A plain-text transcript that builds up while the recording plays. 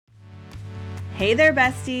Hey there,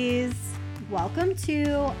 besties. Welcome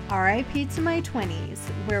to RIP to My 20s,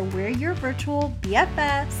 where we're your virtual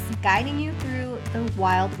BFFs guiding you through the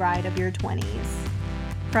wild ride of your 20s.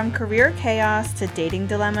 From career chaos to dating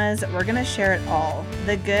dilemmas, we're going to share it all.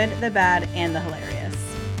 The good, the bad, and the hilarious.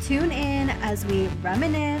 Tune in as we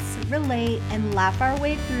reminisce, relate, and laugh our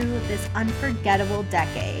way through this unforgettable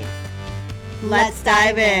decade. Let's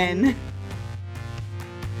dive in.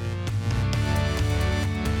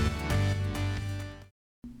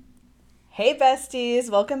 Hey besties,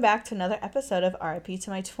 welcome back to another episode of RIP to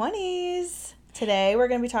My 20s. Today we're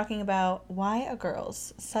going to be talking about why are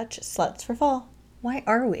girls such sluts for fall? Why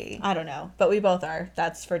are we? I don't know, but we both are.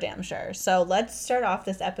 That's for damn sure. So let's start off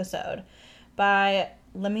this episode by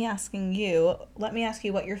let me ask you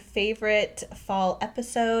what your favorite fall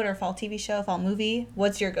episode or fall TV show, fall movie,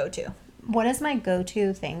 what's your go-to? What is my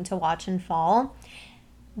go-to thing to watch in fall?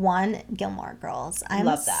 One, Gilmore Girls. I'm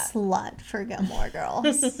Love a that. slut for Gilmore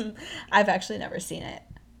Girls. I've actually never seen it.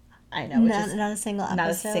 I know. Not a single episode? Not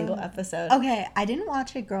a single episode. Okay, I didn't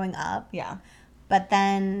watch it growing up. Yeah. But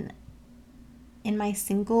then in my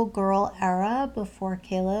single girl era before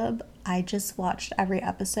Caleb, I just watched every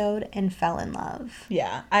episode and fell in love.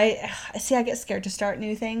 Yeah. I get scared to start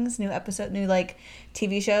new things, new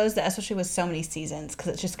TV shows, especially with so many seasons,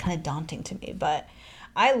 because it's just kind of daunting to me. But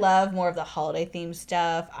I love more of the holiday themed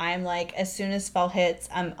stuff. I'm like, as soon as fall hits,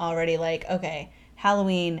 I'm already like, okay,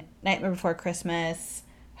 Halloween, Nightmare Before Christmas,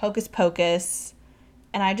 Hocus Pocus.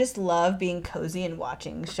 And I just love being cozy and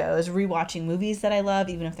watching shows, rewatching movies that I love,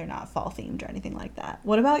 even if they're not fall themed or anything like that.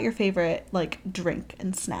 What about your favorite, drink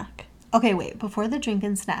and snack? Okay, wait, before the drink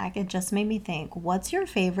and snack, it just made me think, what's your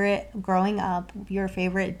favorite, growing up, your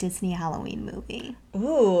favorite Disney Halloween movie?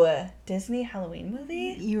 Ooh, Disney Halloween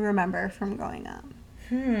movie? You remember from growing up?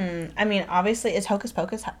 I mean, obviously, is Hocus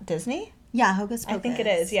Pocus Disney? Yeah, Hocus Pocus. I think it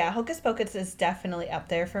is. Yeah, Hocus Pocus is definitely up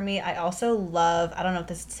there for me. I also love, I don't know if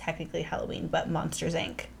this is technically Halloween, but Monsters,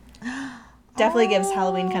 Inc. Definitely gives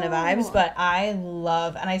Halloween kind of vibes, but I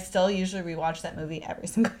love, and I still usually rewatch that movie every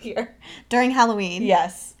single year. During Halloween?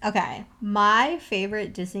 Yes. Okay. My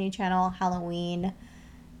favorite Disney Channel Halloween...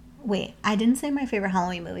 Wait, I didn't say my favorite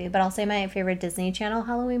Halloween movie, but I'll say my favorite Disney Channel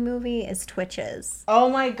Halloween movie is Twitches. Oh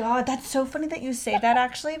my god, that's so funny that you say that,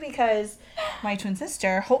 actually, because my twin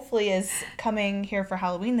sister hopefully is coming here for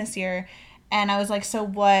Halloween this year, and I was like, so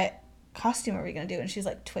what costume are we going to do? And she's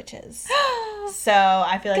like, Twitches. So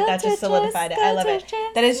I feel like that just solidified it. I love it.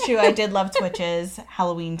 That is true. I did love Twitches,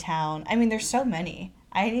 Halloween Town. I mean, there's so many.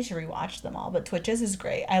 I need to rewatch them all, but Twitches is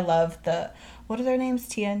great. I love what are their names?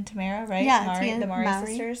 Tia and Tamara, right? Yeah, the Maury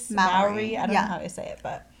sisters. Maury. I don't know how to say it,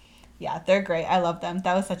 but yeah, they're great. I love them.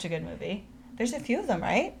 That was such a good movie. There's a few of them,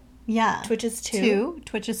 right? Yeah. Twitches 2?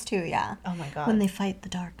 Twitches 2, yeah. Oh my god. When they fight the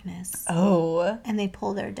darkness. Oh. And they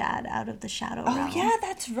pull their dad out of the shadow realm. Oh yeah,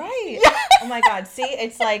 that's right. Oh my god. See,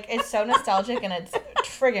 it's so nostalgic and it's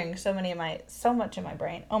triggering so much in my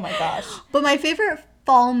brain. Oh my gosh. But my favorite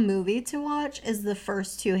fall movie to watch is the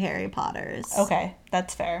first two Harry Potters. Okay,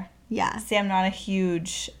 that's fair. Yeah. See, I'm not a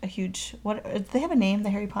huge what do they have a name, the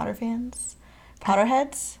Harry Potter fans?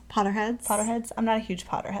 Potterheads? Potterheads? I'm not a huge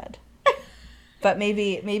Potterhead. But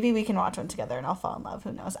maybe we can watch one together and I'll fall in love.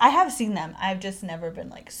 Who knows? I have seen them. I've just never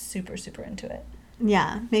been super, super into it.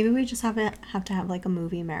 Yeah. Maybe we just have to have a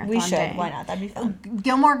movie marathon. We should. Day. Why not? That'd be fun.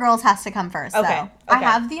 Gilmore Girls has to come first, okay. though. I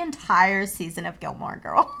have the entire season of Gilmore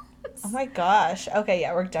Girls. Oh my gosh. Okay,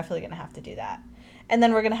 yeah, we're definitely going to have to do that. And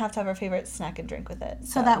then we're going to have our favorite snack and drink with it.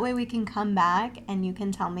 So that way we can come back and you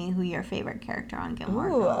can tell me who your favorite character on Gilmore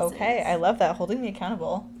Girls okay. is. I love that. Holding me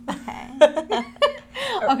accountable. Okay.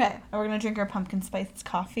 Okay. We're going to drink our pumpkin spice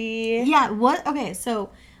coffee. Yeah, what? Okay,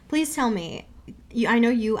 so please tell me. I know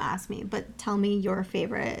you asked me, but tell me your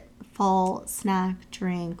favorite fall snack,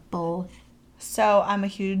 drink, both. So I'm a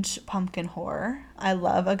huge pumpkin whore. I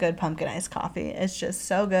love a good pumpkin iced coffee. It's just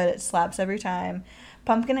so good. It slaps every time.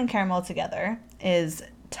 Pumpkin and caramel together is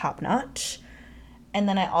top notch. And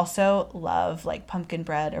then I also love pumpkin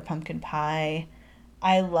bread or pumpkin pie.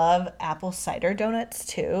 I love apple cider donuts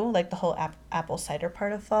too, the whole apple cider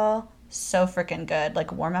part of fall. So freaking good.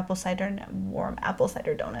 Warm apple cider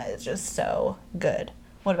donut is just so good.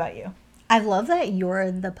 What about you? I love that you're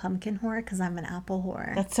the pumpkin whore because I'm an apple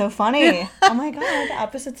whore. That's so funny. Oh my god,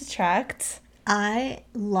 opposites attract. I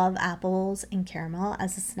love apples and caramel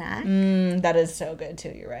as a snack. That is so good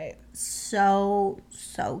too, you're right. So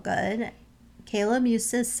good. Caleb used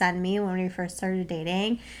to send me when we first started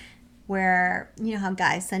dating, where, you know how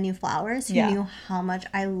guys send you flowers? He knew how much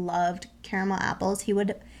I loved caramel apples. He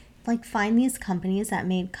would find these companies that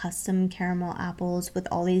made custom caramel apples with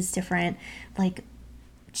all these different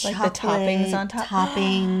chocolate the toppings on top.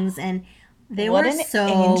 Toppings and They what were an so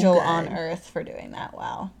angel good. on earth for doing that.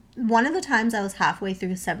 Wow. One of the times I was halfway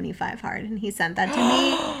through 75 Hard and he sent that to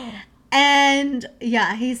me. And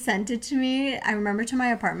yeah, he sent it to me. I remember to my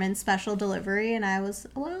apartment, special delivery, and I was,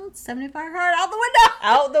 well, it's 75 Hard out the window.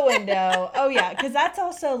 Out the window. Oh yeah, because that's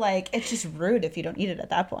also like, it's just rude if you don't eat it at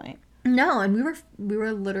that point. No, and we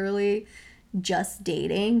were literally just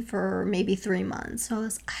dating for maybe 3 months. So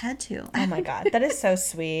I had to. Oh my God, that is so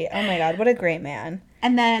sweet. Oh my God, what a great man.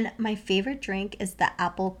 And then my favorite drink is the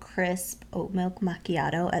apple crisp oat milk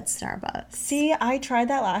macchiato at Starbucks. See, I tried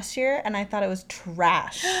that last year and I thought it was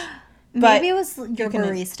trash. Maybe it was your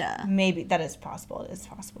barista. Maybe. That is possible. It is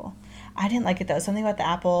possible. I didn't like it though. Something about the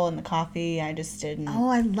apple and the coffee, I just didn't. Oh,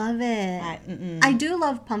 I love it. I do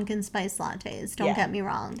love pumpkin spice lattes. Don't get me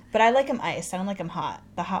wrong. But I like them iced. I don't like them hot.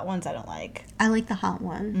 The hot ones I don't like. I like the hot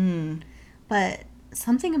one. But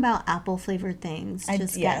something about apple flavored things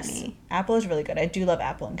just get me. Apple is really good. I do love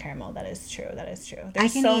apple and caramel. That is true. That is true. I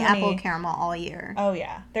can eat apple caramel all year. Oh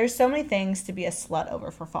yeah. There's so many things to be a slut over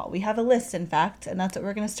for fall. We have a list, in fact, and that's what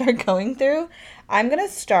we're going to start going through. I'm going to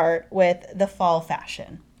start with the fall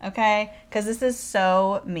fashion, okay? Because this is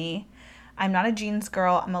so me. I'm not a jeans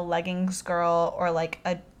girl. I'm a leggings girl, or like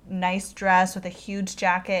a nice dress with a huge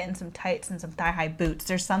jacket and some tights and some thigh-high boots.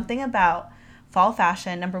 There's something about fall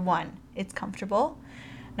fashion. Number one, it's comfortable.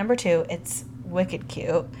 Number two, it's wicked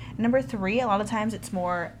cute. And number three, a lot of times it's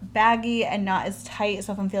more baggy and not as tight.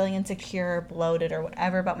 So if I'm feeling insecure, bloated, or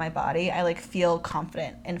whatever about my body, I like feel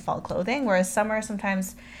confident in fall clothing. Whereas summer,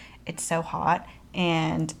 sometimes it's so hot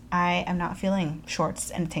and I am not feeling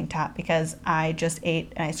shorts and a tank top because I just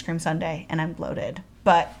ate an ice cream sundae and I'm bloated.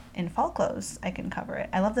 But in fall clothes, I can cover it.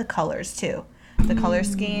 I love the colors too. The color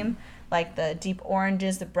scheme, like the deep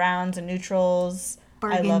oranges, the browns, and neutrals.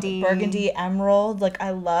 Burgundy. I love burgundy, emerald. Like, I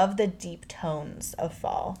love the deep tones of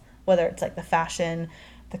fall. Whether it's, like, the fashion,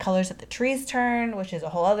 the colors that the trees turn, which is a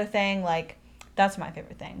whole other thing. Like, that's my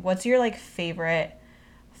favorite thing. What's your, like, favorite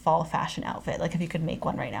fall fashion outfit? Like, if you could make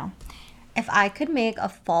one right now. If I could make a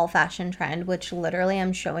fall fashion trend, which literally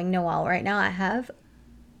I'm showing Noelle right now, I have,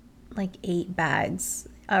 like, 8 bags.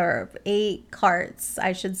 Or 8 carts,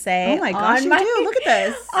 I should say. Oh my gosh, you do. Look at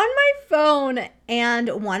this. On my phone.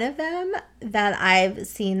 And one of them that I've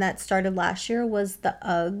seen that started last year was the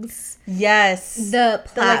Uggs. Yes. The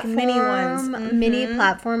like mini ones. Mini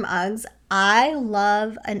platform Uggs. I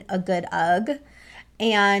love a good Ugg.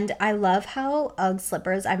 And I love how Ugg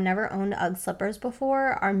slippers, I've never owned Ugg slippers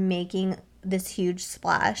before, are making this huge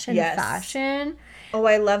splash in fashion. Oh,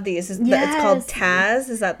 I love these. It's called Taz.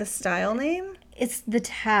 Is that the style name? It's the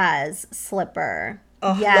Taz slipper.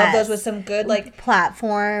 Oh, yes. I love those with some good, like,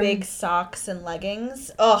 platform, big socks and leggings.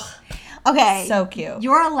 Ugh. Okay. So cute.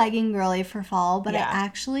 You're a legging girly for fall, but I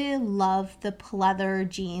actually love the pleather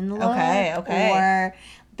jean look. Okay. Or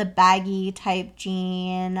the baggy type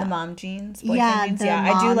jean. The mom jeans. Boyfriend jeans.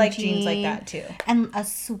 I do like jeans like that too. And a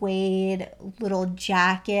suede little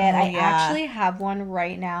jacket. I actually have one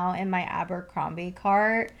right now in my Abercrombie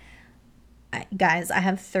cart. Guys, I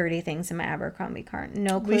have 30 things in my Abercrombie cart.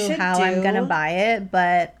 No clue how I'm going to buy it,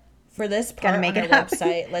 but for this part on our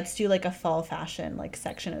website, let's do like a fall fashion like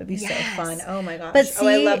section. It would be so fun. Oh my gosh. But see,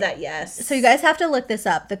 I love that. Yes. So you guys have to look this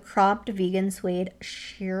up. The cropped vegan suede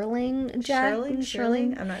shearling jacket.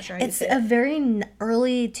 Shearling? I'm not sure how you say it. It's a very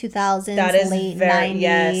early 2000s, late 90s.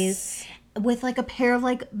 Yes. With like a pair of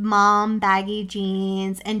like mom baggy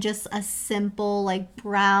jeans and just a simple like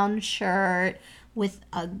brown shirt with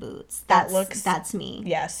Ugg boots. That's me.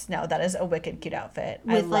 Yes. No, that is a wicked cute outfit.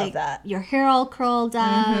 With, I love that. Your hair all curled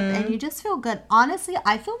up and you just feel good. Honestly,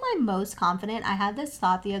 I feel my most confident. I had this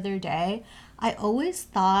thought the other day. I always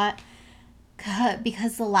thought,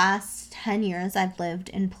 because the last 10 years I've lived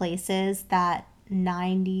in places that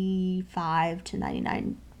 95 to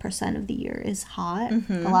 99% of the year is hot.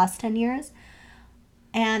 The last 10 years.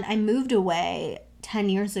 And I moved away 10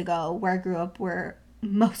 years ago where I grew up, where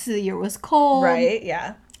most of the year was cold. Right,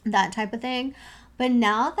 yeah. That type of thing. But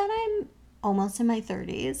now that I'm almost in my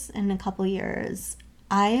 30s, in a couple years,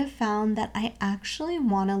 I have found that I actually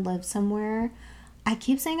want to live somewhere. I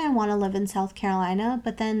keep saying I want to live in South Carolina,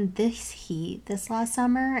 but then this heat this last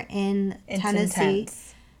summer in Tennessee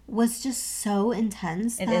was just so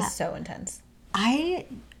intense. It is so intense.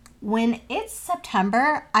 When it's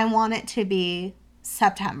September, I want it to be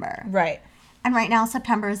September. Right. And right now,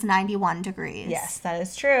 September is 91 degrees. Yes, that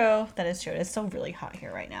is true. That is true. It's still really hot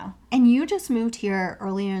here right now. And you just moved here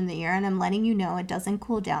earlier in the year, and I'm letting you know it doesn't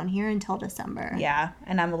cool down here until December. Yeah,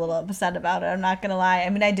 and I'm a little upset about it. I'm not going to lie.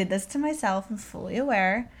 I mean, I did this to myself. I'm fully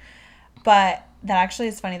aware. But that actually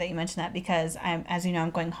is funny that you mentioned that, because as you know,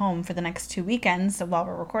 I'm going home for the next 2 weekends, so while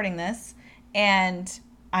we're recording this. And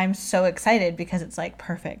I'm so excited because it's like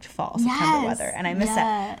perfect fall September weather, and I miss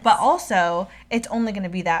that. But also, it's only going to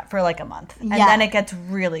be that for like a month, and then it gets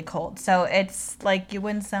really cold. So it's like you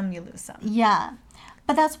win some, you lose some. Yeah,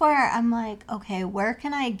 but that's where I'm like, okay, where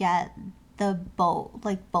can I get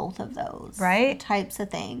both of those types of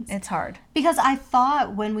things? It's hard because I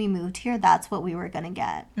thought when we moved here, that's what we were going to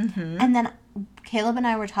get, and then Caleb and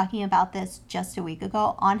I were talking about this just a week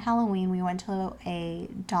ago. On Halloween, we went to a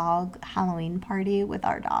dog Halloween party with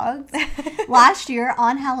our dogs last year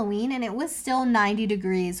on Halloween, and it was still 90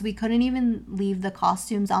 degrees. We couldn't even leave the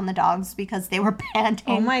costumes on the dogs because they were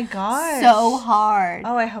panting. Oh my gosh. So hard.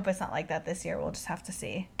 Oh, I hope it's not like that this year. We'll just have to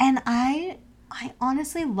see. And I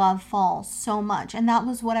honestly love fall so much, and that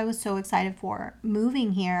was what I was so excited for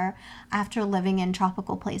moving here after living in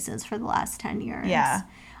tropical places for the last 10 years. Yeah.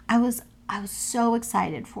 I was so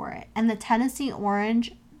excited for it. And the Tennessee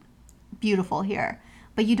orange, beautiful here.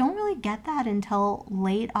 But you don't really get that until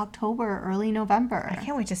late October, early November. I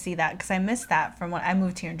can't wait to see that because I missed that from when I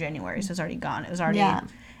moved here in January. So it's already gone. It was already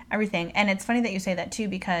everything. And it's funny that you say that too,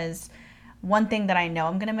 because one thing that I know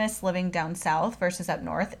I'm going to miss living down south versus up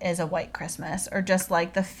north is a white Christmas, or just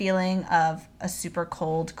like the feeling of a super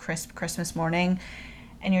cold, crisp Christmas morning.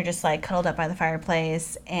 And you're just like cuddled up by the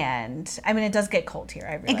fireplace, and I mean, it does get cold here.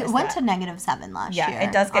 I realize it went to -7 last year. Yeah,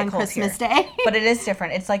 it does get on cold Christmas here. Day, but it is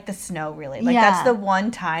different. It's like the snow, really. Like that's the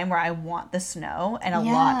one time where I want the snow and a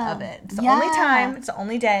lot of it. It's the only time. It's the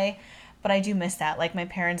only day, but I do miss that. Like my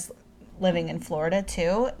parents living in Florida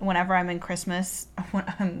too. Whenever I'm in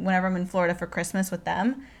Florida for Christmas with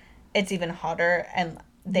them, it's even hotter and.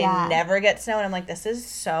 They never get snow, and I'm like, this is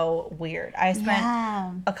so weird. I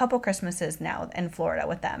spent a couple Christmases now in Florida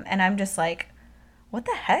with them, and I'm just like, what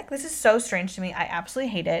the heck? This is so strange to me. I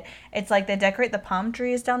absolutely hate it. It's like they decorate the palm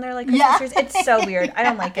trees down there like Christmas trees. It's so weird. I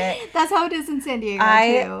don't like it. That's how it is in San Diego,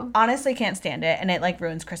 I honestly can't stand it, and it like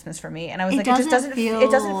ruins Christmas for me. And I was like, it just doesn't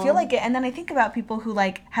feel like it. And then I think about people who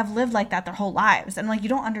like have lived like that their whole lives, and like you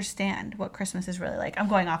don't understand what Christmas is really like. I'm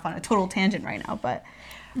going off on a total tangent right now, but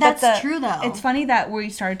that's true though. It's funny that we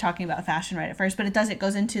started talking about fashion right at first, but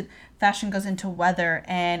fashion goes into weather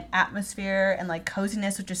and atmosphere and like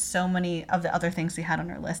coziness, which is so many of the other things we had on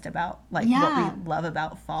our list about like what we love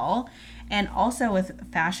about fall. And also with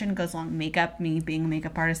fashion goes along makeup. Me being a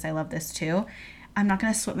makeup artist, I love this too. I'm not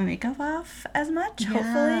going to sweat my makeup off as much,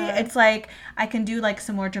 hopefully. It's like I can do like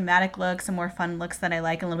some more dramatic looks, some more fun looks that I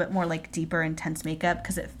like, a little bit more like deeper, intense makeup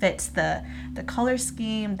because it fits the color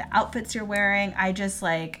scheme, the outfits you're wearing. I just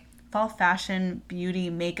like fall fashion, beauty,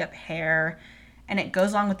 makeup, hair, and it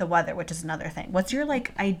goes along with the weather, which is another thing. What's your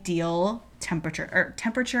like ideal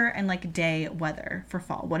temperature and like day weather for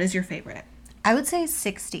fall? What is your favorite? I would say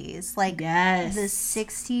 60s. Like the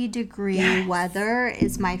 60-degree weather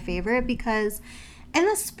is my favorite because in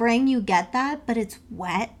the spring you get that, but it's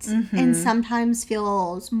wet and sometimes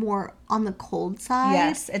feels more on the cold side.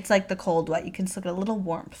 Yes, it's like the cold wet. You can still get a little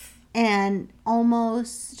warmth. And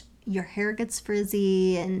almost your hair gets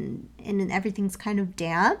frizzy and everything's kind of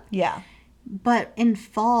damp. Yeah. But in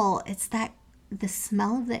fall, it's the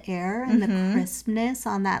smell of the air and the crispness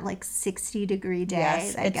on that like 60-degree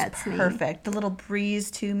day that gets me. Perfect. The little breeze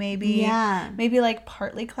too, maybe. Yeah. Maybe like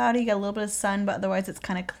partly cloudy. You get a little bit of sun, but otherwise it's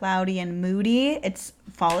kind of cloudy and moody.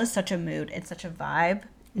 Fall is such a mood. It's such a vibe.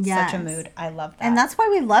 It's such a mood. I love that. And that's why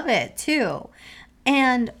we love it too.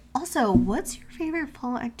 And also, what's your favorite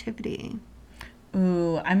fall activity?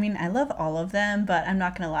 Ooh, I mean, I love all of them, but I'm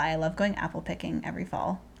not going to lie. I love going apple picking every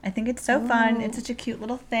fall. I think it's so fun. It's such a cute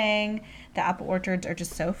little thing. The apple orchards are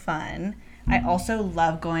just so fun. I also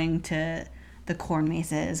love going to the corn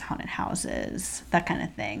mazes, haunted houses, that kind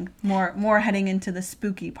of thing. More heading into the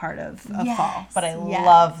spooky part of fall. But I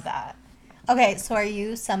love that. Okay, so are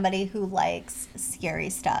you somebody who likes scary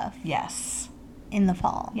stuff? Yes. In the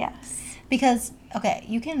fall? Yes. Because, okay,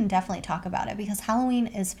 you can definitely talk about it because Halloween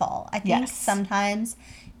is fall. I think sometimes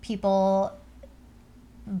people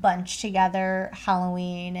bunch together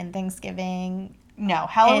Halloween and Thanksgiving. No,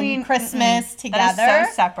 Halloween and Christmas together. That is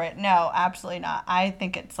so separate. No, absolutely not. I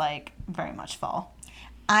think it's like very much fall.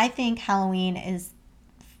 I think Halloween is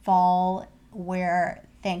fall where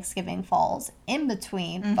Thanksgiving falls in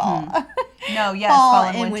between fall. No, yes, fall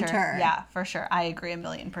and winter. Yeah, for sure. I agree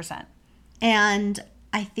 1,000,000%. And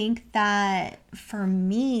I think that for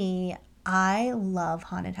me, I love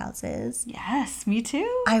haunted houses. Yes, me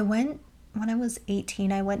too. When I was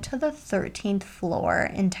 18, I went to the 13th floor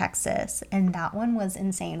in Texas, and that one was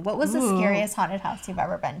insane. What was the scariest haunted house you've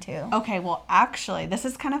ever been to? Okay, well, actually, this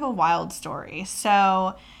is kind of a wild story.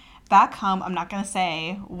 So, back home, I'm not going to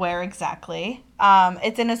say where exactly.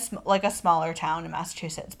 It's in a smaller town in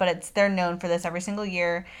Massachusetts, but they're known for this every single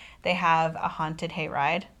year. they have a haunted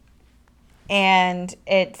hayride. And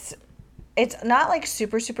it's not like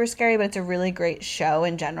super, super scary, but it's a really great show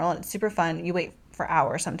in general. And it's super fun. You wait for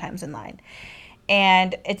hours sometimes in line.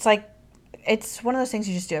 And it's like, it's one of those things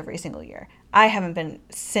you just do every single year. I haven't been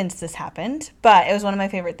since this happened, but it was one of my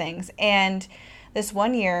favorite things. And this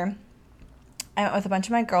one year, I went with a bunch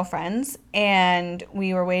of my girlfriends, and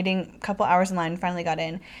we were waiting a couple hours in line and finally got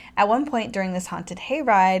in. At one point during this haunted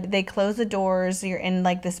hayride, they close the doors. You're in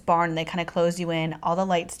like this barn. They kind of close you in. All the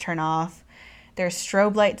lights turn off. There's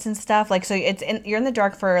strobe lights and stuff. Like, so you're in the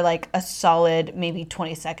dark for like a solid maybe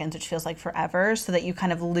 20 seconds, which feels like forever, so that you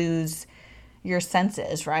kind of lose your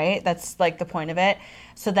senses, right? That's like the point of it.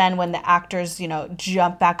 So then when the actors,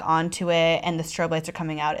 jump back onto it and the strobe lights are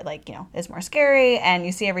coming out, it like, is more scary and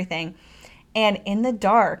you see everything. And in the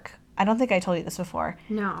dark, I don't think I told you this before.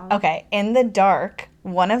 No. Okay. In the dark,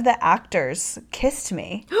 one of the actors kissed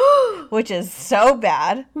me, which is so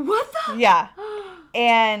bad. What the? Yeah.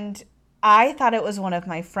 And I thought it was one of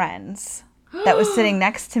my friends that was sitting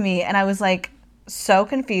next to me. And I was like so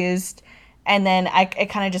confused. And then it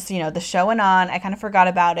kind of just, the show went on. I kind of forgot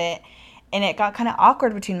about it. And it got kind of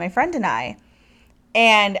awkward between my friend and I.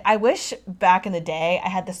 And I wish back in the day I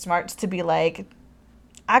had the smarts to be like,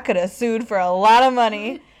 I could have sued for a lot of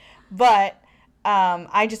money. But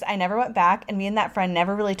I never went back. And me and that friend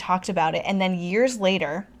never really talked about it. And then years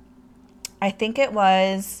later, I think it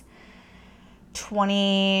was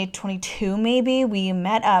 2022 maybe, we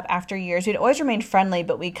met up after years. We'd always remained friendly,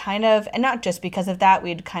 but we kind of, and not just because of that,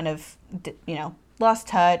 we'd kind of, lost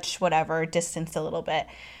touch, whatever, distanced a little bit.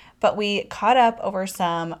 But we caught up over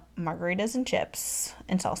some margaritas and chips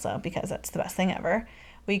and salsa, because that's the best thing ever.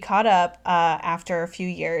 We caught up after a few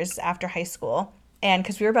years after high school, and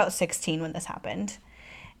because we were about 16 when this happened.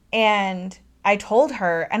 And I told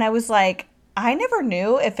her, and I was like, I never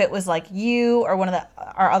knew if it was like you or one of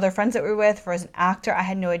our other friends that we were with, if it was an actor. I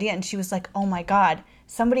had no idea. And she was like, oh my God,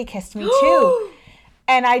 somebody kissed me too.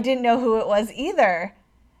 And I didn't know who it was either.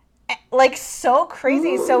 Like, so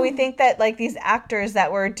crazy. So we think that like these actors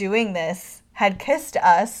that were doing this had kissed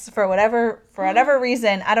us for whatever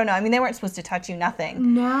reason. I don't know. I mean, they weren't supposed to touch you,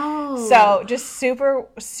 nothing. No. So just super,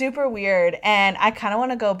 super weird. And I kind of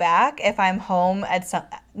want to go back if I'm home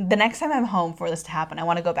the next time I'm home for this to happen. I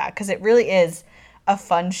want to go back because it really is a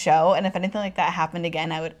fun show. And if anything like that happened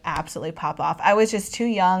again, I would absolutely pop off. I was just too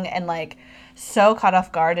young and like so caught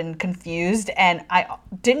off guard and confused, and I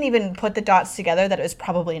didn't even put the dots together that it was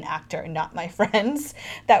probably an actor and not my friends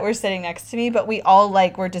that were sitting next to me. But we all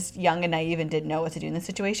like were just young and naive and didn't know what to do in the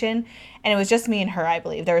situation, and it was just me and her. I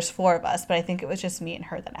believe there was 4 of us, but I think it was just me and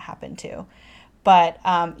her that it happened to. But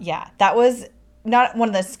yeah, that was not one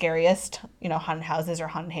of the scariest, haunted houses or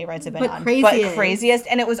haunted hayrides I've been on, but craziest.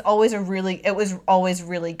 And it was always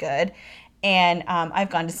really good. And I've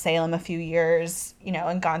gone to Salem a few years,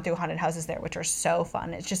 and gone through haunted houses there, which are so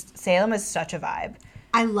fun. It's just, Salem is such a vibe.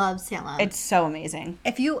 I love Salem. It's so amazing.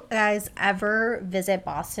 If you guys ever visit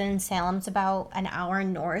Boston, Salem's about an hour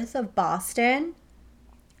north of Boston.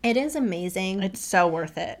 It is amazing. It's so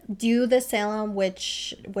worth it. Do the Salem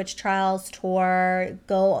witch trials tour.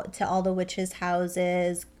 Go to all the witches'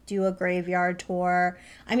 houses. Do a graveyard tour.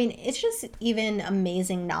 I mean, it's just even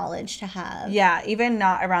amazing knowledge to have. Yeah, even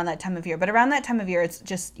not around that time of year. But around that time of year, it's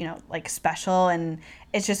just, like special, and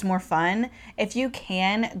it's just more fun. If you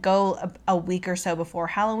can, go a week or so before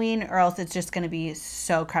Halloween, or else it's just going to be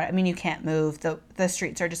so crowded. I mean, you can't move. The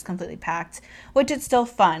streets are just completely packed, which is still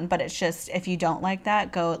fun. But it's just, if you don't like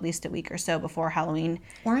that, go at least a week or so before Halloween.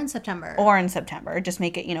 Or in September. Just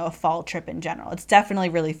make it, a fall trip in general. It's definitely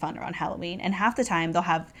really fun around Halloween. And half the time, they'll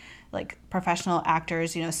have like professional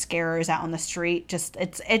actors, scarers out on the street. Just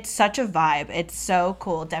it's such a vibe. It's so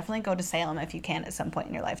cool. Definitely go to Salem if you can at some point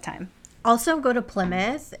in your lifetime. Also go to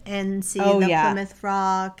Plymouth and see Plymouth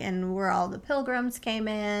Rock and where all the pilgrims came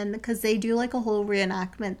in, because they do like a whole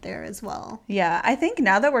reenactment there as well. Yeah, I think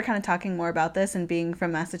now that we're kind of talking more about this and being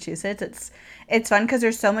from Massachusetts, it's fun because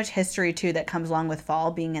there's so much history too that comes along with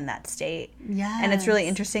fall being in that state. Yeah. And it's really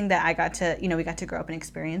interesting that I got to, we got to grow up and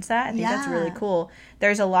experience that. I think that's really cool.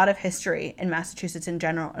 There's a lot of history in Massachusetts in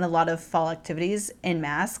general, and a lot of fall activities in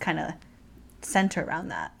Mass kind of center around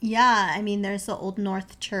that. Yeah, I mean, there's the Old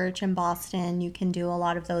North Church in Boston. You can do a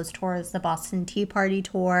lot of those tours. The Boston Tea Party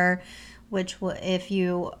tour, which if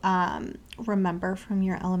you remember from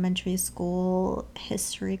your elementary school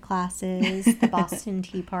history classes, the Boston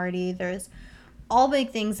Tea Party, there's all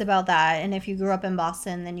big things about that. And if you grew up in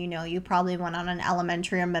Boston, then you probably went on an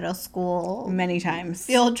elementary or middle school many times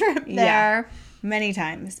field trip there. Yeah, many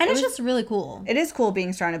times. And it's just really cool. It is cool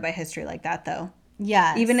being surrounded by history like that, though.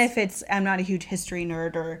 Yeah. Even if I'm not a huge history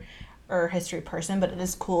nerd or or history person, but it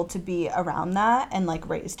is cool to be around that and like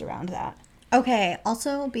raised around that. Okay,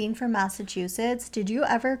 also being from Massachusetts, did you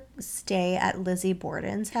ever stay at Lizzie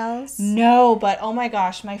Borden's house? No, but oh my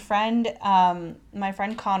gosh, my friend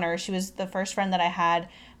Connor, she was the first friend that I had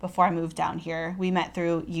before I moved down here. We met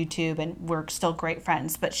through YouTube and we're still great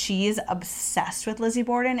friends, but she's obsessed with Lizzie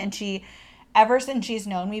Borden, and she, ever since she's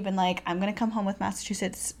known me, been like, I'm going to come home to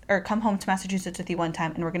Massachusetts with you one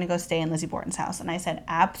time and we're going to go stay in Lizzie Borden's house. And I said,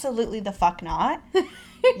 absolutely the fuck not.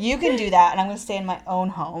 You can do that, and I'm going to stay in my own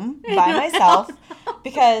home by myself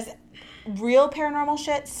because real paranormal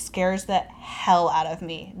shit scares the hell out of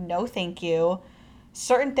me. No, thank you.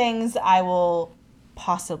 Certain things I will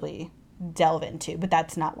possibly delve into, but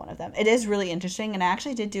that's not one of them. It is really interesting, and I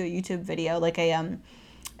actually did do a YouTube video, like a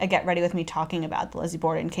get ready with me talking about the Lizzie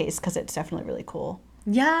Borden case because it's definitely really cool.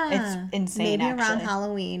 Yeah. It's insane, maybe actually. around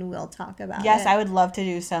Halloween we'll talk about it. Yes, I would love to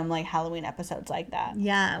do some like Halloween episodes like that.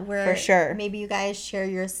 Yeah, where for sure. Maybe you guys share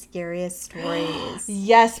your scariest stories.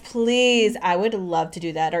 Yes, please. I would love to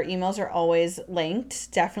do that. Our emails are always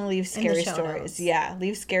linked. Definitely leave scary stories. Notes. Yeah,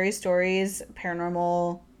 leave scary stories,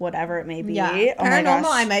 paranormal, whatever it may be. Yeah, paranormal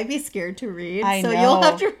I might be scared to read, I know. You'll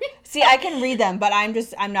have to read. See, I can read them, but I'm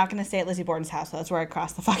not going to stay at Lizzie Borden's house. So that's where I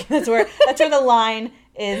cross the fucking. That's where the line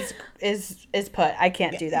is put. I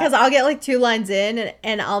can't do that because I'll get like 2 lines in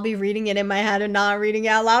and I'll be reading it in my head and not reading it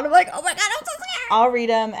out loud. I'm like, oh my god, I'm so scared. I'll read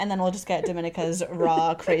them and then we'll just get Domenica's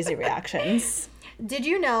raw crazy reactions. Did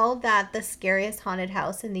you know that the scariest haunted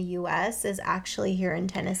house in the U.S. is actually here in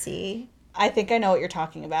Tennessee? I think I know what you're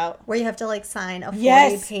talking about. Where you have to like sign a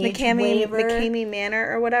 40-page waiver. McCamey Manor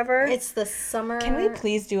or whatever. It's the summer. Can we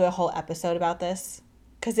please do a whole episode about this?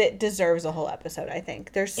 Because it deserves a whole episode, I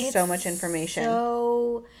think. There's so much information.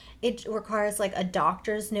 So it requires like a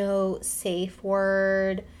doctor's note, safe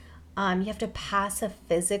word. You have to pass a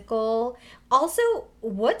physical. Also,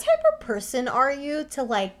 what type of person are you to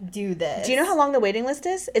like do this? Do you know how long the waiting list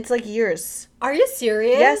is? It's like years. Are you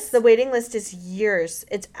serious? Yes, the waiting list is years.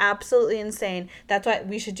 It's absolutely insane. That's why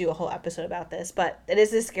we should do a whole episode about this. But it is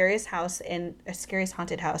the scariest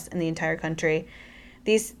haunted house in the entire country.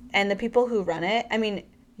 And the people who run it, I mean,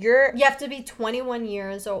 you have to be 21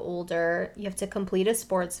 years or older. You have to complete a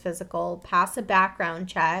sports physical, pass a background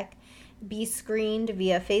check, be screened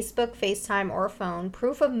via Facebook, FaceTime, or phone,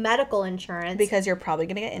 proof of medical insurance. Because you're probably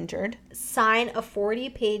going to get injured. Sign a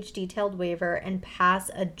 40-page detailed waiver, and pass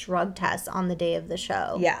a drug test on the day of the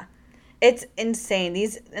show. Yeah. It's insane.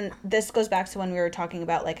 And this goes back to when we were talking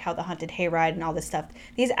about like how the haunted hayride and all this stuff.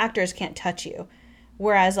 These actors can't touch you.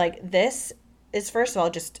 Whereas like this is, first of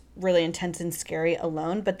all, just really intense and scary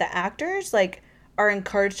alone. But the actors like are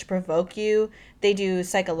encouraged to provoke you. They do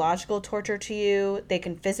psychological torture to you. They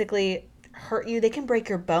can physically hurt you. They can break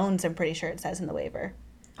your bones, I'm pretty sure it says in the waiver.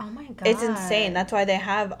 Oh my god. It's insane. That's why they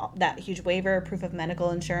have that huge waiver, proof of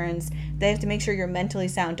medical insurance. They have to make sure you're mentally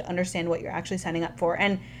sound to understand what you're actually signing up for.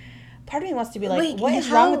 And part of me wants to be like, what is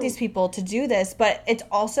wrong with these people to do this? But it's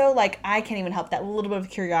also like, I can't even help that little bit of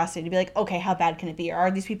curiosity to be like, okay, how bad can it be? Or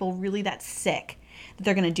are these people really that sick that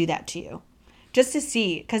they're going to do that to you? Just to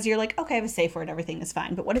see, because you're like, okay, I have a safe word, everything is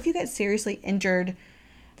fine. But what if you get seriously injured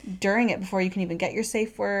during it before you can even get your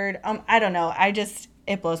safe word? I don't know.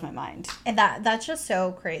 It blows my mind. And that's just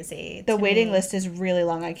so crazy. The waiting list is really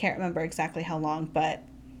long. I can't remember exactly how long, but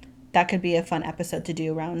that could be a fun episode to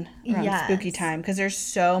do around spooky time, because there's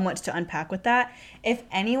so much to unpack with that. If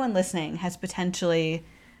anyone listening has potentially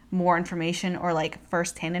more information or like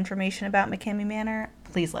firsthand information about McCamey Manor,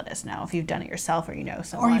 please let us know if you've done it yourself or you know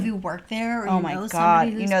someone. Or if you work there, or oh my god,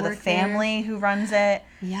 you know the family who runs it.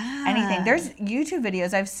 Yeah. Anything. There's YouTube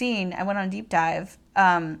videos I've seen. I went on a deep dive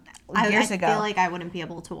years ago. I feel like I wouldn't be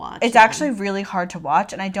able to watch. It's actually really hard to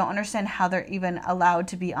watch, and I don't understand how they're even allowed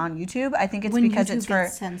to be on YouTube. I think it's because YouTube it's for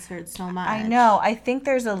gets censored so much. I know. I think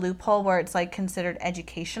there's a loophole where it's like considered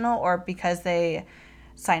educational, or because they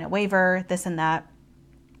sign a waiver, this and that.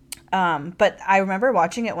 But I remember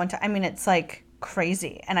watching it one time. I mean, it's like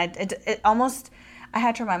crazy, and it almost, I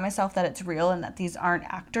had to remind myself that it's real and that these aren't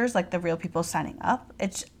actors, like the real people signing up.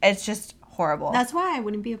 It's just horrible. That's why I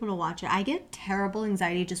wouldn't be able to watch it. I get terrible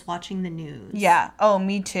anxiety just watching the news. Yeah. Oh,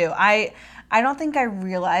 me too. I don't think I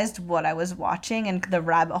realized what I was watching and the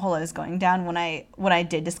rabbit hole I was going down when I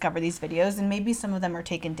did discover these videos, and maybe some of them are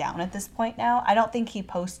taken down at this point now. I don't think he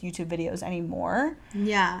posts YouTube videos anymore.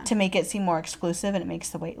 Yeah. To make it seem more exclusive, and it makes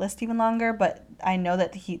the wait list even longer, but I know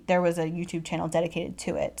that there was a YouTube channel dedicated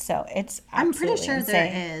to it. So it's I'm pretty sure insane.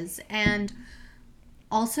 there is. And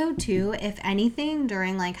also too, if anything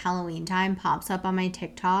during like Halloween time pops up on my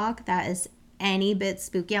TikTok that is any bit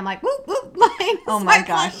spooky, I'm like, whoop, whoop, like, oh my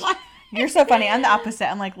gosh. You're so funny. I'm the opposite.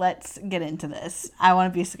 I'm like, let's get into this. I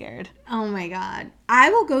want to be scared. Oh my God. I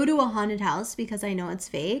will go to a haunted house because I know it's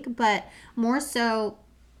fake, but more so,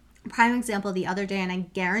 prime example the other day, and I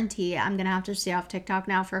guarantee I'm going to have to stay off TikTok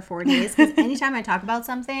now for 4 days because anytime I talk about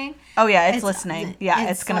something. Oh, yeah, it's listening. Yeah,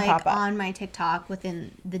 it's going to pop up. On my TikTok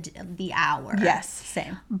within the hour. Yes,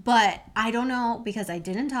 same. But I don't know because I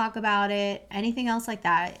didn't talk about it, anything else like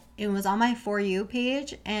that. It was on my For You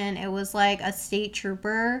page, and it was like a state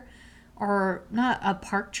trooper, or not, a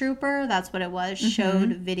park trooper, that's what it was,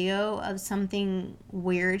 showed video of something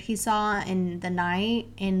weird he saw in the night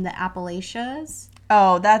in the Appalachians.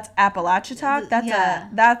 Oh, that's Appalachia talk?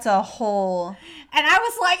 That's a whole... And I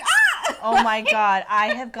was like, ah! Oh my God.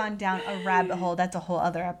 I have gone down a rabbit hole. That's a whole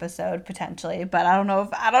other episode, potentially. But I don't know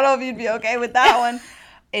if you'd be okay with that one.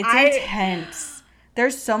 It's intense.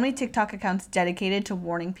 There's so many TikTok accounts dedicated to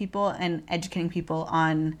warning people and educating people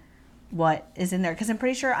on what is in there. Because I'm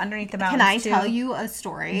pretty sure underneath the mountains, Can I tell you a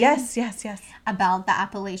story? Yes. About the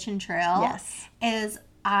Appalachian Trail? Yes.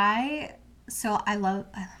 I love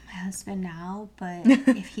my husband now, but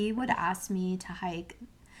if he would ask me to hike,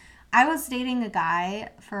 I was dating a guy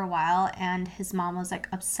for a while, and his mom was like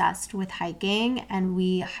obsessed with hiking, and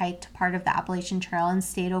we hiked part of the Appalachian Trail and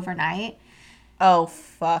stayed overnight. Oh,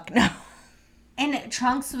 fuck no. And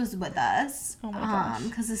Trunks was with us. Oh my gosh.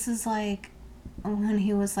 Because this is like when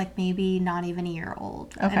he was like maybe not even a year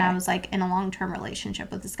old. Okay. And I was like in a long-term relationship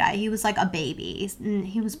with this guy. He was like a baby.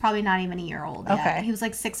 He was probably not even a year old yet. Okay. He was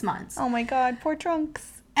like 6 months. Oh my God, poor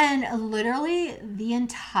Trunks. And literally the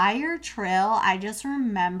entire trail, I just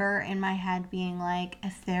remember in my head being like,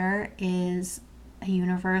 if there is a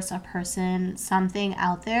universe, a person, something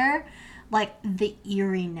out there, like the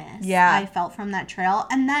eeriness I felt from that trail.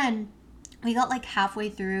 And then we got like halfway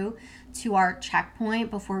through to our checkpoint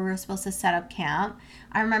before we were supposed to set up camp.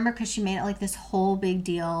 I remember because she made it like this whole big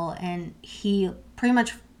deal, and he pretty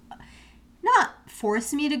much not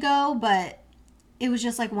forced me to go, but it was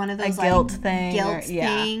just like one of those guilt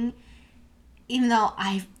thing. Even though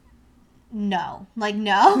no.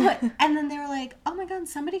 And then they were like, oh my God,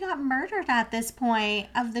 somebody got murdered at this point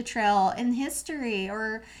of the trail in history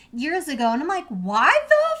or years ago. And I'm like, why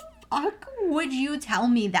the fuck would you tell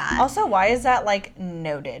me that? Also, why is that like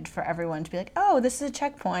noted for everyone to be like, oh, this is a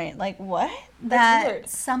checkpoint? Like, what? That's weird.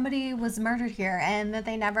 Somebody was murdered here, and that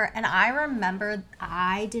they never. And I remember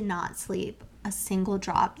I did not sleep a single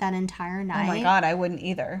drop that entire night. Oh my God, I wouldn't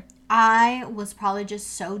either. I was probably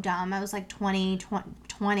just so dumb. I was like 20.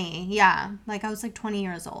 Yeah. Like I was like 20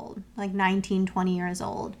 years old, like 19, 20 years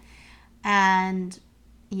old. And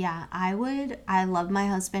yeah, I love my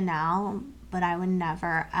husband now, but I would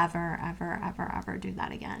never, ever, ever, ever, ever do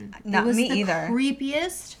that again. Not me either. It was the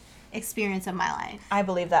creepiest experience of my life. I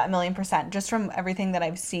believe that 1,000,000%. Just from everything that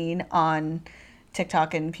I've seen on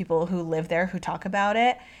TikTok and people who live there who talk about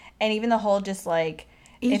it. And even the whole just like,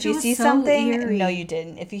 if you see something, eerie. No, you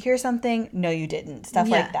didn't. If you hear something, no, you didn't. Stuff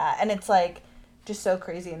like that. And it's like just so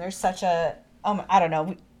crazy. And there's such a, I don't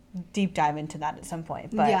know, deep dive into that at some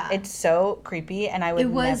point. But it's so creepy, and I would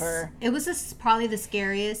never. It was probably the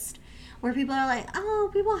scariest, where people are like,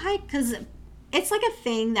 oh, people hike, because it's like a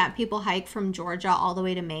thing that people hike from Georgia all the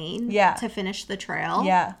way to Maine to finish the trail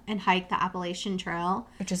and hike the Appalachian Trail.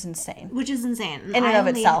 Which is insane. In and of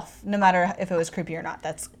itself, no matter if it was creepy or not.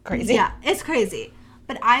 That's crazy. Yeah, it's crazy.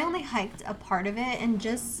 But I only hiked a part of it, and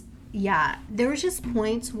just, there was just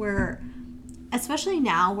points where, especially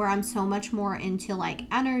now where I'm so much more into like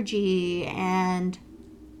energy and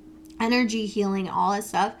energy healing, all that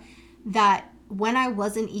stuff, that when I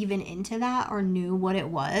wasn't even into that or knew what it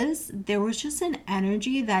was, there was just an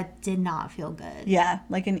energy that did not feel good. Yeah,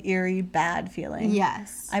 like an eerie, bad feeling.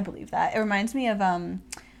 Yes. I believe that. It reminds me of,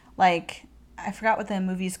 like, I forgot what the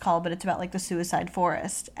movie's called, but it's about, like, the suicide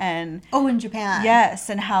forest. And in Japan. Yes,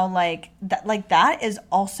 and how, like, that is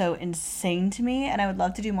also insane to me, and I would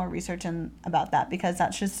love to do more research about that, because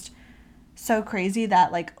that's just so crazy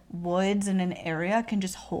that like woods in an area can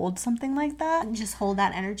just hold something like that and just hold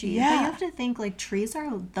that energy. But you have to think, like, trees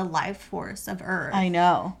are the life force of Earth. I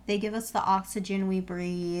know. They give us the oxygen we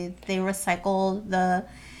breathe. They recycle the,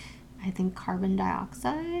 I think, carbon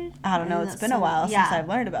dioxide. I don't know. It's been a while since I've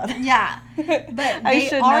learned about it. Yeah. But they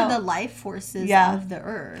are the life forces of the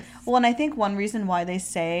Earth. Well, and I think one reason why they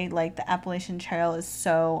say like the Appalachian Trail is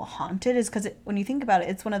so haunted is because when you think about it,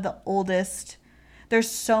 it's one of the oldest. There's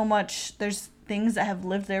things that have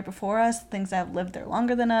lived there before us, things that have lived there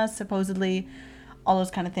longer than us, supposedly, all those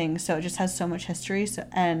kind of things. So it just has so much history.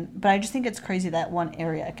 But I just think it's crazy that one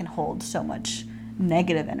area can hold so much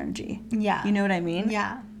negative energy. Yeah. You know what I mean?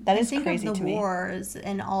 Yeah. That is crazy to me. Think of the wars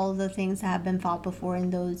and all the things that have been fought before in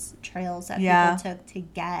those trails that people took to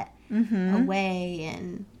get away.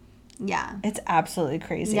 And it's absolutely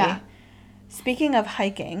crazy. Yeah. Speaking of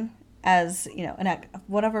hiking, as you know,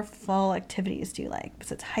 whatever fall activities do you like?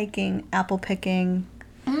 Besides hiking, apple picking,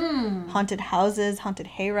 haunted houses, haunted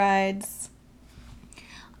hay rides.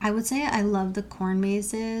 I would say I love the corn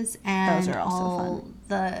mazes and those are also all fun.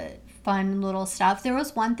 the fun little stuff. There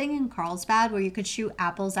was one thing in Carlsbad where you could shoot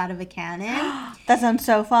apples out of a cannon. That sounds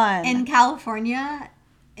so fun. In California,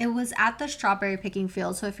 it was at the strawberry picking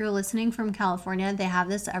field. So if you're listening from California, they have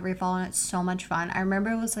this every fall and it's so much fun. I remember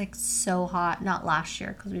it was like so hot, not last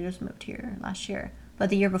year because we just moved here last year, but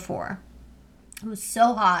the year before. It was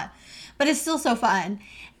so hot, but it's still so fun.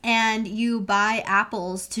 And you buy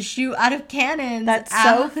apples to shoot out of cannons. That's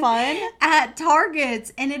so fun. At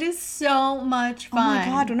Targets. And it is so much fun. Oh my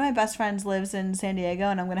God. One of my best friends lives in San Diego,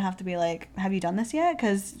 and I'm going to have to be like, have you done this yet?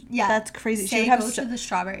 Because that's crazy. She would go to the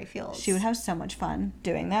strawberry fields. She would have so much fun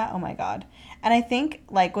doing that. Oh my God. And I think,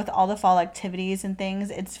 like, with all the fall activities and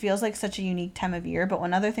things, it feels like such a unique time of year. But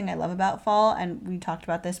one other thing I love about fall, and we talked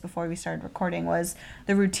about this before we started recording, was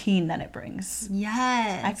the routine that it brings.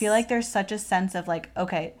 Yes. I feel like there's such a sense of, like,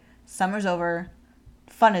 okay, summer's over,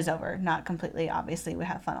 fun is over. Not completely, obviously, we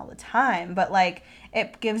have fun all the time. But, like,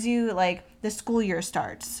 it gives you, like, the school year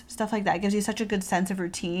starts. Stuff like that. It gives you such a good sense of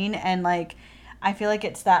routine. And, like, I feel like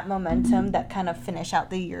it's that momentum that kind of finish out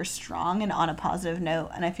the year strong and on a positive note.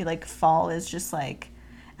 And I feel like fall is just like,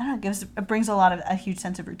 I don't know, it brings a huge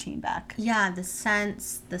sense of routine back. Yeah, the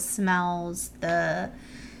scents, the smells, the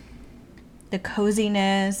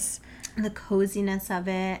coziness. The coziness of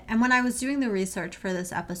it. And when I was doing the research for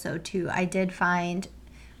this episode too, I did find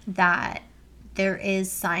that there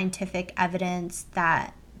is scientific evidence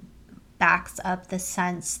that backs up the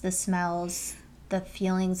scents, the smells, the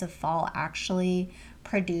feelings of fall actually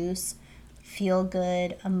produce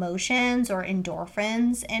feel-good emotions or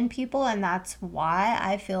endorphins in people, and that's why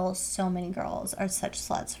I feel so many girls are such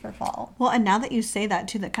sluts for fall. Well, and now that you say that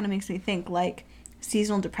too, that kind of makes me think, like,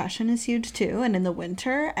 seasonal depression is huge too, and in the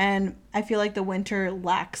winter, and I feel like the winter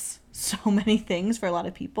lacks so many things for a lot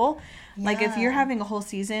of people. Yeah. Like, if you're having a whole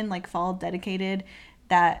season, like fall dedicated,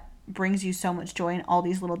 that brings you so much joy in all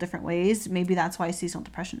these little different ways, maybe that's why seasonal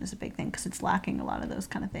depression is a big thing, because it's lacking a lot of those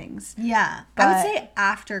kind of things. Yeah. But I would say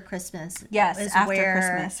after Christmas. Yes, after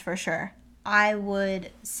Christmas, for sure. I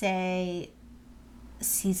would say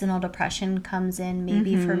seasonal depression comes in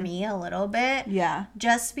maybe for me a little bit. Yeah.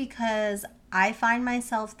 Just because I find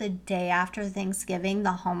myself the day after Thanksgiving,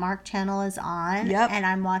 the Hallmark Channel is on, and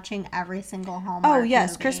I'm watching every single Hallmark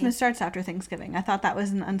movie. Christmas starts after Thanksgiving. I thought that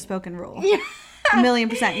was an unspoken rule. Yeah.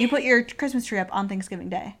 1,000,000%. You put your Christmas tree up on Thanksgiving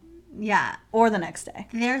Day. Yeah. Or the next day.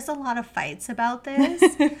 There's a lot of fights about this,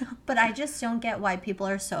 but I just don't get why people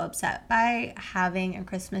are so upset by having a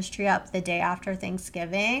Christmas tree up the day after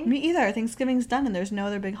Thanksgiving. Me either. Thanksgiving's done and there's no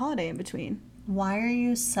other big holiday in between. Why are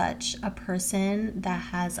you such a person that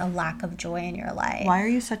has a lack of joy in your life? Why are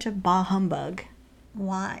you such a bah humbug?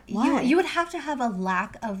 Why? You would have to have a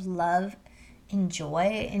lack of love and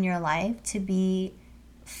joy in your life to be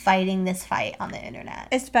fighting this fight on the internet.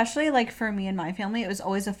 Especially, like, for me and my family, it was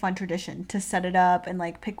always a fun tradition to set it up and,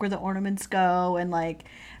 like, pick where the ornaments go. And, like,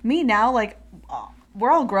 me now, like,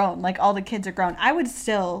 we're all grown. Like, all the kids are grown. I would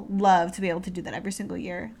still love to be able to do that every single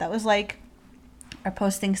year. That was, like, our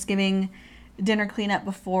post-Thanksgiving dinner cleanup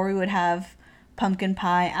before we would have pumpkin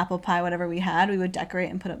pie, apple pie, whatever we had. We would decorate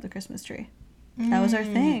and put up the Christmas tree. That was our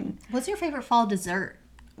thing. What's your favorite fall dessert?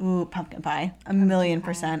 Ooh, pumpkin pie.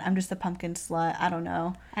 1,000,000%. I'm just a pumpkin slut. I don't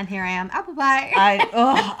know. And here I am, apple pie.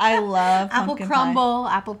 I love apple pumpkin crumble,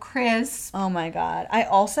 pie. apple crisp. Oh my God. I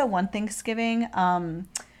also, one Thanksgiving, I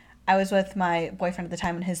was with my boyfriend at the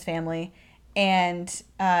time and his family, and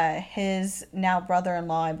his now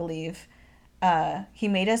brother-in-law, I believe, he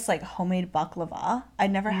made us, like, homemade baklava.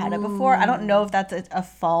 I'd never had it before. I don't know if that's a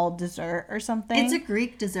fall dessert or something. It's a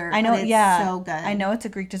Greek dessert. I know, but it's so good. I know it's a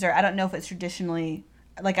Greek dessert. I don't know if it's traditionally,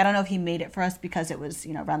 like, I don't know if he made it for us because it was,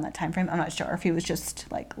 you know, around that time frame. I'm not sure if he was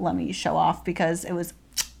just like, let me show off, because it was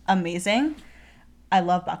amazing. I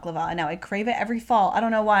love baklava, and now I crave it every fall. I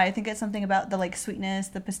don't know why. I think it's something about the, like, sweetness,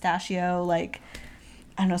 the pistachio, like,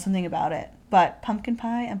 I don't know, something about it. But pumpkin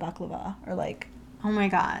pie and baklava are, like, oh my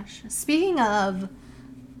gosh. Speaking of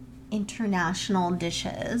international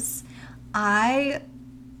dishes,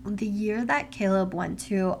 the year that Caleb went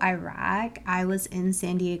to Iraq, I was in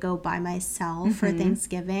San Diego by myself for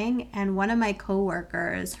Thanksgiving, and one of my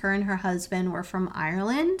coworkers, her and her husband were from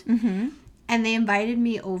Ireland, And they invited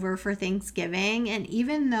me over for Thanksgiving. And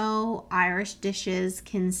even though Irish dishes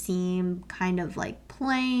can seem kind of like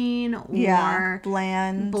plain or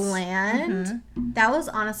bland, that was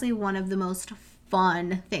honestly one of the most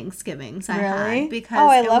fun Thanksgivings I had. Because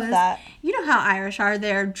I love that. You know how Irish are.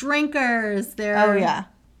 They're drinkers.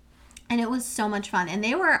 And it was so much fun. And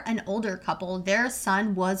they were an older couple. Their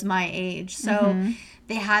son was my age. So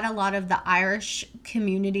they had a lot of the Irish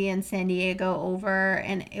community in San Diego over.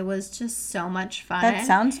 And it was just so much fun. That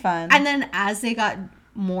sounds fun. And then as they got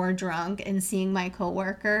more drunk and seeing my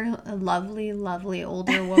coworker, a lovely, lovely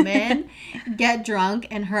older woman, get drunk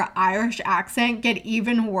and her Irish accent get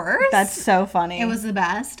even worse. That's so funny. It was the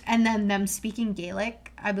best. And then them speaking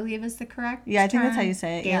Gaelic, I believe is the correct I think that's how you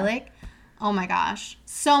say it. Gaelic. Yeah. Oh my gosh.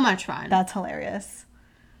 So much fun. That's hilarious.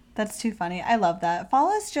 That's too funny. I love that.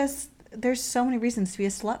 Fall is just, there's so many reasons to be a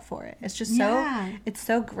slut for it. It's just it's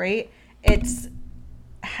so great. It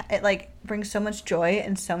like brings so much joy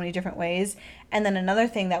in so many different ways. And then another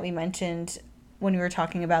thing that we mentioned when we were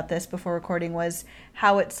talking about this before recording was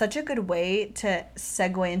how it's such a good way to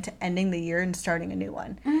segue into ending the year and starting a new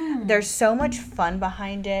one. There's so much fun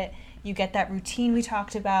behind it. You get that routine we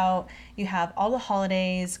talked about. You have all the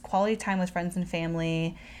holidays, quality time with friends and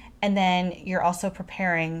family, and then you're also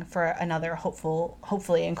preparing for another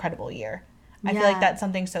hopefully incredible year. I feel like that's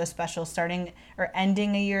something so special. Starting or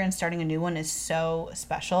ending a year and starting a new one is so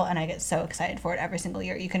special, and I get so excited for it every single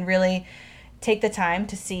year. You can really take the time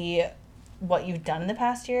to see what you've done in the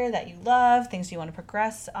past year that you love, things you want to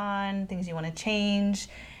progress on, things you want to change.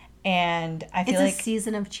 And I feel like it's a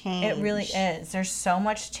season of change. It really is. There's so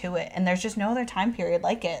much to it, and there's just no other time period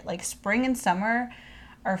like it. Like spring and summer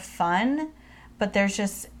are fun, but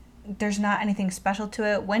there's not anything special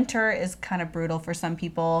to it. Winter is kind of brutal for some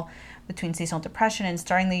people between seasonal depression and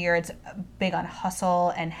starting the year. It's big on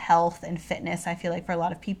hustle and health and fitness. I feel like for a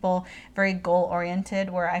lot of people, very goal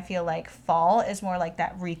oriented, where I feel like fall is more like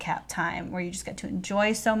that recap time where you just get to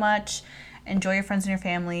enjoy so much, enjoy your friends and your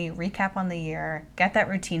family, recap on the year, get that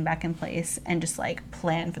routine back in place, and just like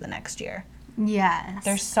plan for the next year. Yes.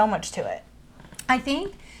 There's so much to it. I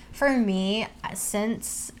think for me,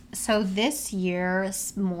 so this year,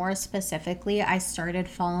 more specifically, I started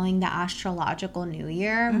following the astrological new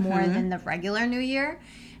year more than the regular new year.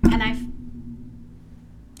 And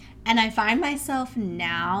I find myself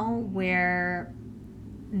now where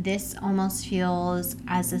this almost feels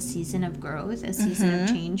as a season of growth, a season of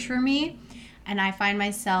change for me. And I find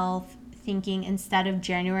myself thinking, instead of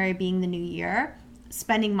January being the new year,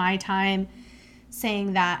 spending my time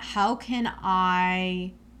saying that, how can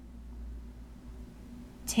I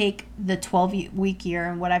take the 12-week year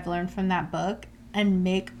and what I've learned from that book and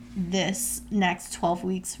make this next 12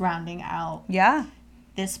 weeks rounding out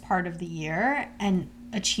this part of the year and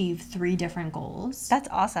achieve 3 different goals. That's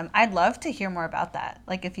awesome. I'd love to hear more about that.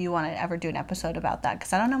 Like if you want to ever do an episode about that,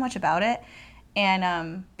 because I don't know much about it.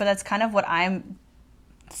 And but that's kind of what I'm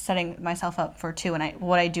setting myself up for too. And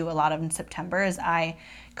what I do a lot of in September is I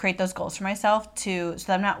create those goals for myself so that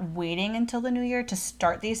I'm not waiting until the new year to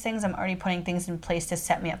start these things. I'm already putting things in place to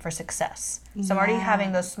set me up for success. So I'm already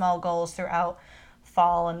having those small goals throughout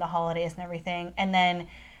fall and the holidays and everything. And then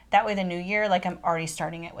that way the new year, like I'm already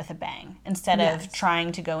starting it with a bang instead of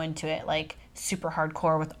trying to go into it like super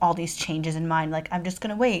hardcore with all these changes in mind. Like I'm just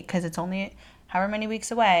going to wait because it's only however many weeks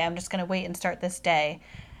away. I'm just going to wait and start this day.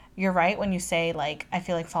 You're right when you say, like, I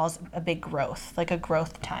feel like fall's a big growth, like a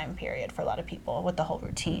growth time period for a lot of people with the whole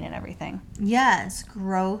routine and everything. Yes,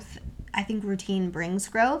 growth. I think routine brings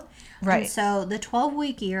growth. Right. And so the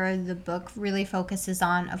 12-week year, the book really focuses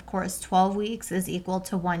on, of course, 12 weeks is equal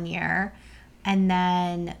to 1 year. And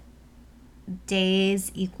then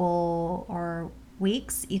days equal, or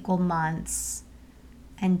weeks equal months,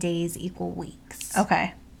 and days equal weeks.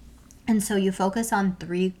 Okay. And so you focus on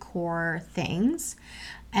 3 core things.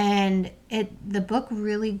 And the book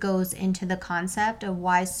really goes into the concept of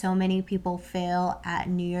why so many people fail at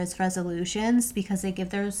New Year's resolutions, because they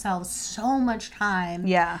give themselves so much time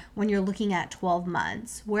when you're looking at 12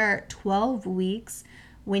 months, where 12 weeks,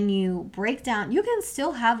 when you break down, you can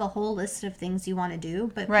still have a whole list of things you want to do,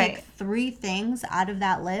 but pick 3 things out of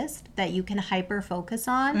that list that you can hyper focus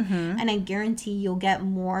on. And I guarantee you'll get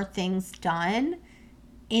more things done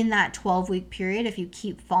in that 12-week period if you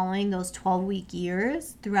keep following those 12-week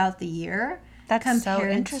years throughout the year. That's so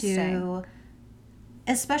interesting.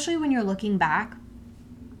 Especially when you're looking back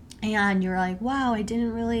and you're like, wow, I did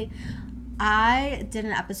an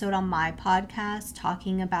episode on my podcast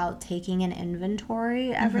talking about taking an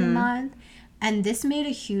inventory every month. And this made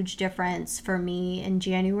a huge difference for me. In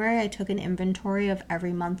January, I took an inventory of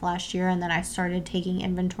every month last year, and then I started taking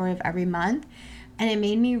inventory of every month. And it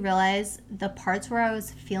made me realize the parts where I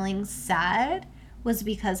was feeling sad was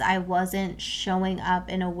because I wasn't showing up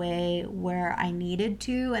in a way where I needed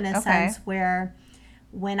to, in a sense where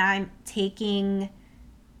when I'm taking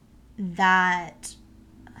that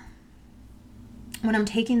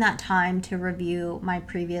time to review my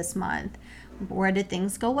previous month, where did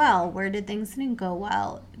things go well? Where did things didn't go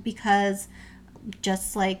well? Because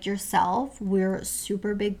just like yourself, we're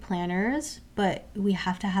super big planners, but we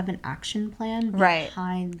have to have an action plan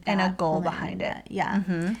behind that. And a goal behind it. Yeah.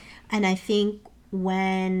 Mm-hmm. And I think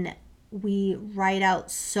when we write out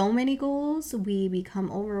so many goals, we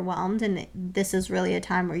become overwhelmed, and this is really a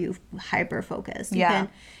time where you hyper focus. You can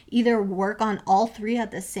either work on all 3 at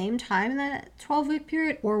the same time in that 12-week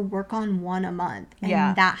period, or work on 1 a month,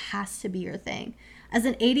 and that has to be your thing. As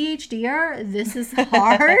an ADHDer, this is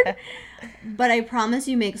hard, but I promise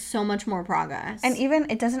you make so much more progress. And even,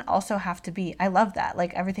 it doesn't also have to be, I love that.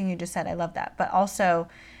 Like, everything you just said, I love that. But also,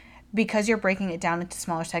 because you're breaking it down into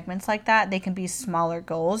smaller segments like that, they can be smaller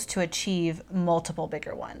goals to achieve multiple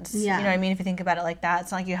bigger ones. Yeah. You know what I mean? If you think about it like that,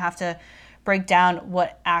 it's not like you have to break down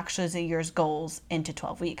what actually is a year's goals into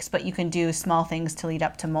 12 weeks, but you can do small things to lead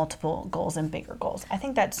up to multiple goals and bigger goals. I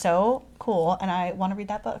think that's so cool, and I want to read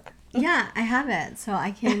that book. Yeah, I have it, so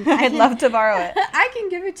I can... I'd love to borrow it. I can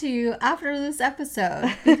give it to you after this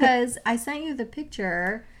episode, because I sent you the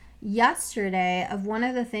picture yesterday of one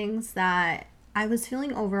of the things that I was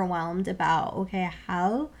feeling overwhelmed about. Okay,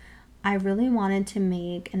 how I really wanted to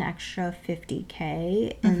make an extra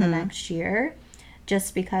 $50K in the next year,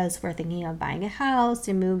 just because we're thinking of buying a house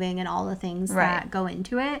and moving and all the things that go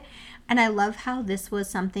into it. And I love how this was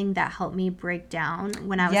something that helped me break down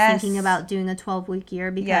when I was thinking about doing a 12-week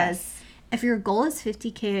year, because if your goal is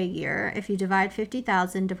 $50K a year, if you divide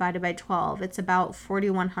 50,000 divided by 12, it's about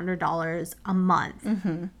 $4,100 a month.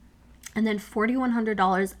 Mm-hmm. And then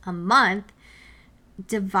 $4,100 a month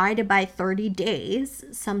divided by 30 days.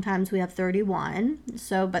 Sometimes we have 31.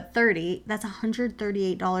 So, but 30, that's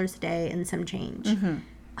 $138 a day and some change. Mm-hmm.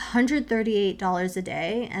 $138 a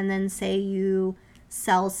day. And then say you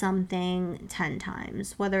sell something 10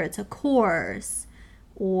 times, whether it's a course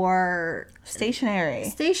or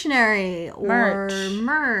stationery or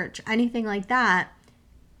merch, anything like that.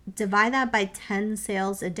 Divide that by 10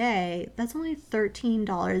 sales a day. That's only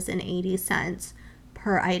 $13.80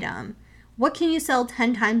 per item. What can you sell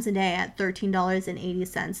 10 times a day at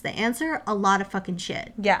 $13.80? The answer, a lot of fucking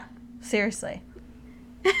shit. Yeah, seriously.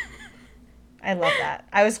 I love that.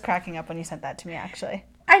 I was cracking up when you sent that to me, actually.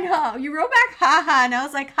 I know. You wrote back, haha, and I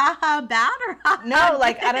was like, haha, bad or haha? No,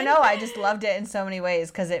 like, I don't know. I just loved it in so many ways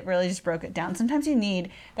because it really just broke it down. Sometimes you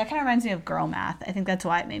need, that kind of reminds me of girl math. I think that's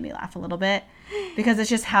why it made me laugh a little bit, because it's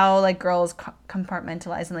just how, like, girls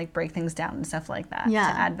compartmentalize and, like, break things down and stuff like that to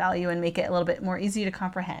add value and make it a little bit more easy to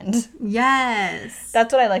comprehend. Yes.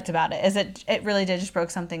 That's what I liked about it, is it really did just broke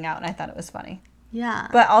something out, and I thought it was funny. Yeah.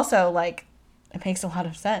 But also, like, it makes a lot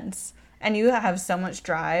of sense. And you have so much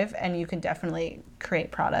drive, and you can definitely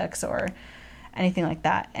create products or anything like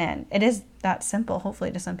that. And it is that simple,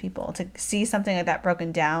 hopefully, to some people. To see something like that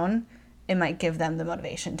broken down, it might give them the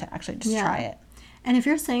motivation to actually just try it. And if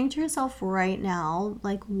you're saying to yourself right now,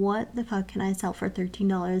 like, what the fuck can I sell for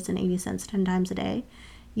 $13.80 10 times a day?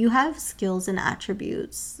 You have skills and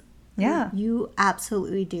attributes. Yeah. You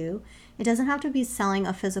absolutely do. It doesn't have to be selling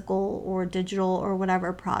a physical or digital or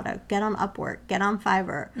whatever product. Get on Upwork. Get on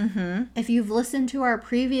Fiverr. Mm-hmm. If you've listened to our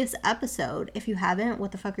previous episode, if you haven't,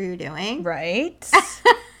 what the fuck are you doing? Right.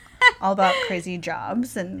 All about crazy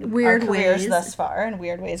jobs and weird our careers ways thus far, and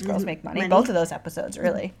weird ways girls make money. Both of those episodes,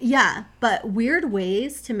 really. Yeah, but weird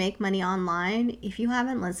ways to make money online. If you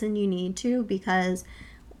haven't listened, you need to, because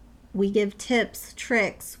we give tips,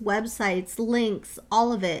 tricks, websites, links,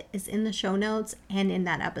 all of it is in the show notes and in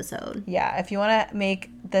that episode. Yeah, if you want to make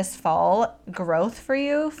this fall growth for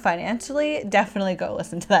you financially, definitely go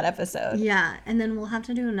listen to that episode. Yeah, and then we'll have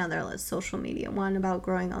to do another social media one about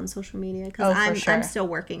growing on social media, because I'm still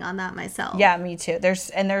working on that myself. Yeah, me too. There's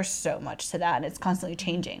so much to that, and it's constantly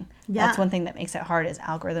changing. Yeah. That's one thing that makes it hard, is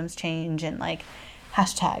algorithms change, and like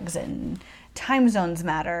hashtags and time zones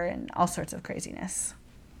matter and all sorts of craziness.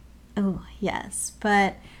 Oh, yes.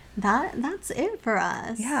 But that's it for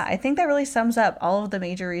us. Yeah, I think that really sums up all of the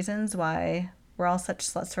major reasons why we're all such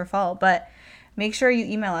sluts for fall. But make sure you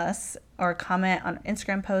email us or comment on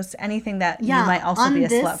Instagram posts, anything that you might also be a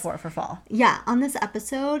slut for fall. Yeah, on this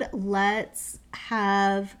episode, let's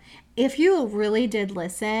have, if you really did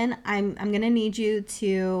listen, I'm going to need you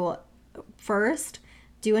to first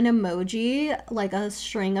do an emoji, like a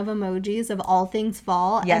string of emojis of all things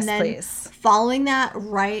fall. Yes, and then please. Following that,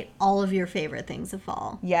 write all of your favorite things of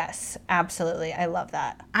fall. Yes, absolutely. I love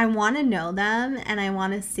that. I want to know them, and I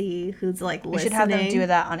want to see who's like listening. We should have them do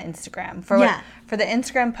that on Instagram. For the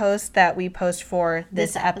Instagram post that we post for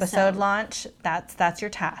this episode launch, that's your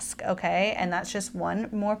task, okay? And that's just one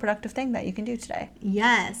more productive thing that you can do today.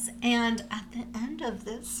 Yes, and at the end of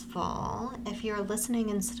this fall, if you're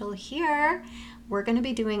listening and still here, we're going to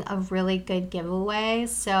be doing a really good giveaway.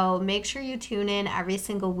 So make sure you tune in every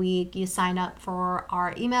single week. You sign up for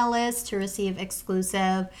our email list to receive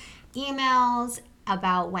exclusive emails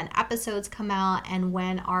about when episodes come out and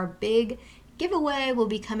when our big giveaway will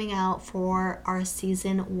be coming out for our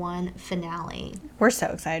season 1 finale. We're so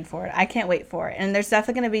excited for it. I can't wait for it. And there's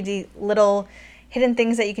definitely going to be little hidden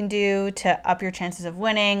things that you can do to up your chances of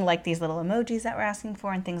winning, like these little emojis that we're asking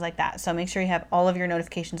for and things like that. So make sure you have all of your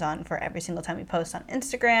notifications on for every single time we post on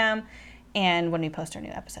Instagram and when we post our new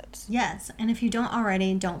episodes. Yes, and if you don't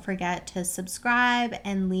already, don't forget to subscribe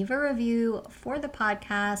and leave a review for the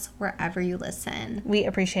podcast wherever you listen. We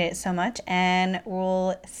appreciate it so much, and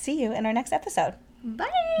we'll see you in our next episode. Bye!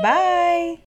 Bye!